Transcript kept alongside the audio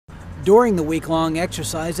During the week-long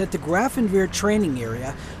exercise at the Grafenwoehr Training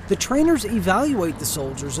Area, the trainers evaluate the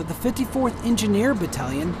soldiers of the 54th Engineer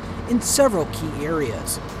Battalion in several key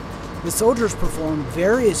areas. The soldiers perform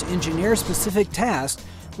various engineer-specific tasks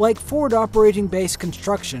like forward operating base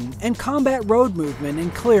construction and combat road movement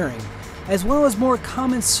and clearing, as well as more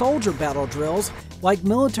common soldier battle drills like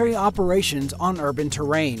military operations on urban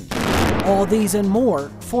terrain. All these and more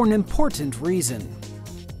for an important reason.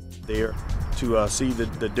 There to see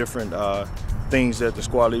the different things that the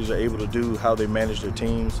squad leaders are able to do, how they manage their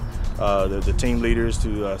teams, the team leaders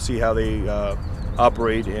to see how they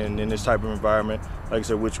operate in this type of environment, like I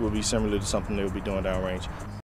said, which will be similar to something they'll be doing downrange.